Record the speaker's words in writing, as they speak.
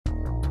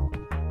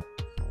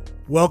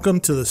Welcome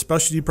to the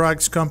Specialty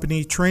Products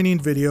Company training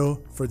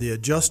video for the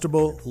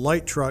adjustable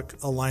light truck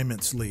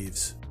alignment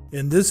sleeves.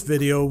 In this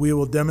video, we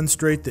will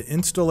demonstrate the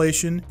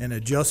installation and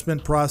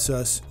adjustment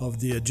process of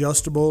the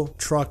adjustable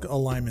truck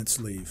alignment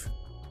sleeve.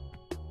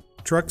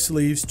 Truck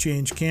sleeves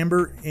change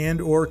camber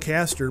and/or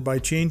caster by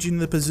changing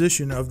the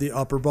position of the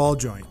upper ball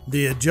joint.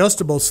 The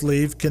adjustable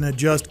sleeve can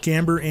adjust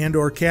camber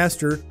and/or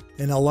caster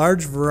in a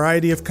large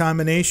variety of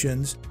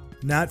combinations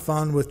not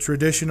found with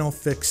traditional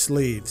fixed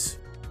sleeves.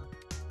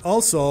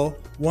 Also,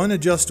 one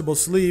adjustable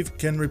sleeve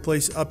can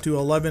replace up to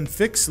 11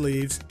 fixed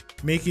sleeves,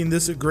 making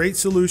this a great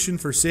solution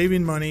for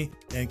saving money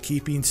and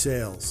keeping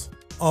sales.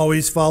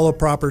 Always follow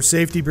proper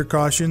safety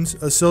precautions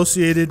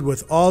associated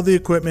with all the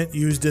equipment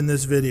used in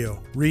this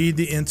video. Read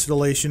the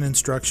installation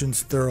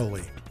instructions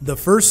thoroughly. The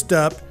first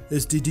step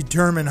is to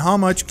determine how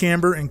much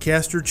camber and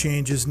caster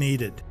change is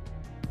needed.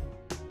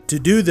 To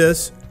do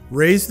this,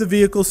 raise the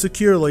vehicle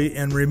securely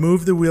and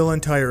remove the wheel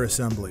and tire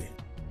assembly.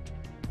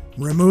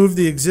 Remove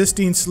the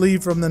existing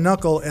sleeve from the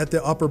knuckle at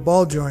the upper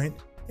ball joint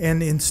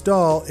and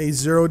install a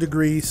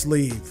 0-degree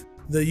sleeve.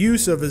 The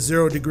use of a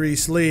 0-degree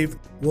sleeve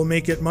will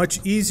make it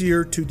much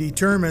easier to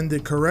determine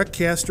the correct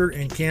caster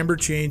and camber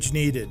change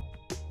needed.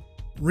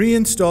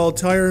 Reinstall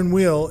tire and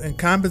wheel and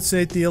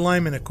compensate the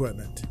alignment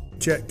equipment.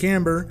 Check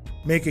camber,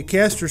 make a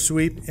caster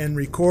sweep, and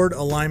record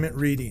alignment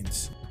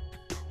readings.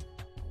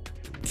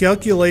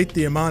 Calculate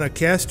the amount of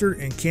caster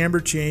and camber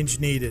change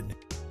needed.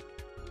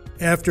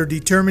 After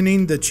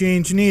determining the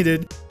change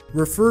needed,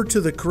 refer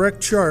to the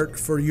correct chart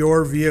for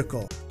your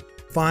vehicle.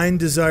 Find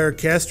desired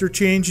caster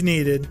change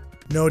needed,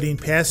 noting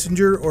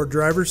passenger or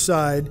driver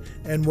side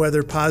and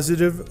whether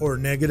positive or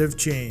negative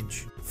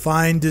change.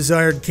 Find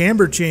desired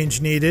camber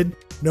change needed,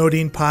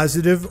 noting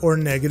positive or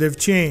negative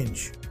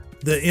change.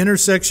 The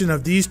intersection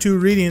of these two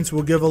readings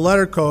will give a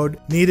letter code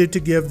needed to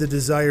give the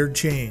desired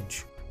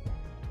change.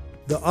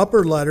 The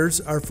upper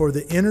letters are for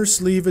the inner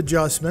sleeve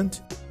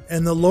adjustment,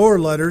 and the lower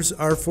letters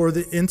are for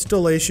the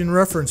installation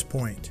reference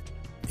point.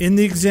 In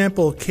the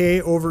example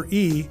K over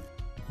E,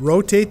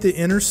 rotate the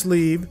inner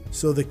sleeve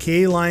so the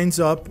K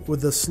lines up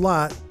with the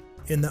slot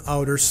in the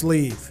outer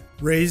sleeve.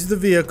 Raise the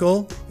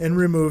vehicle and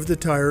remove the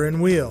tire and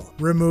wheel.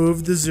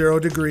 Remove the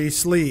 0-degree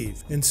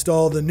sleeve.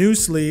 Install the new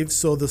sleeve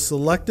so the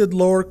selected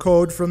lower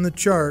code from the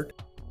chart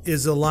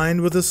is aligned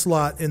with the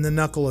slot in the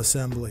knuckle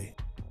assembly,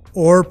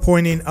 or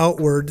pointing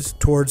outwards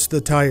towards the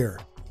tire.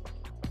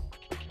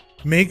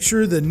 Make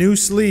sure the new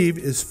sleeve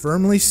is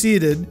firmly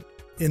seated,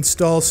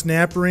 install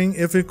snap ring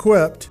if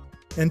equipped,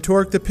 and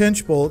torque the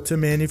pinch bolt to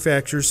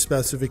manufacturer's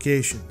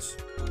specifications.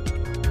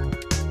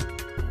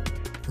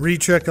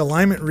 Recheck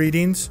alignment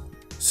readings,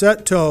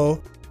 set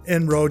toe,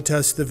 and road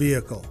test the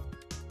vehicle.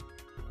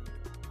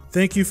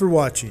 Thank you for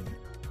watching.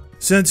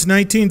 Since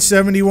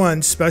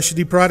 1971,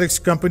 Specialty Products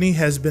Company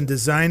has been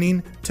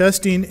designing,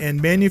 testing,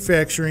 and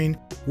manufacturing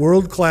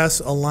world-class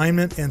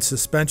alignment and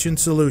suspension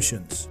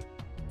solutions.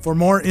 For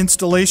more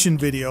installation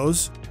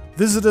videos,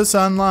 visit us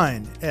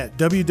online at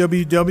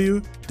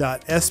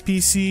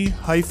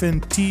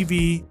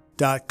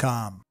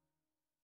www.spc-tv.com.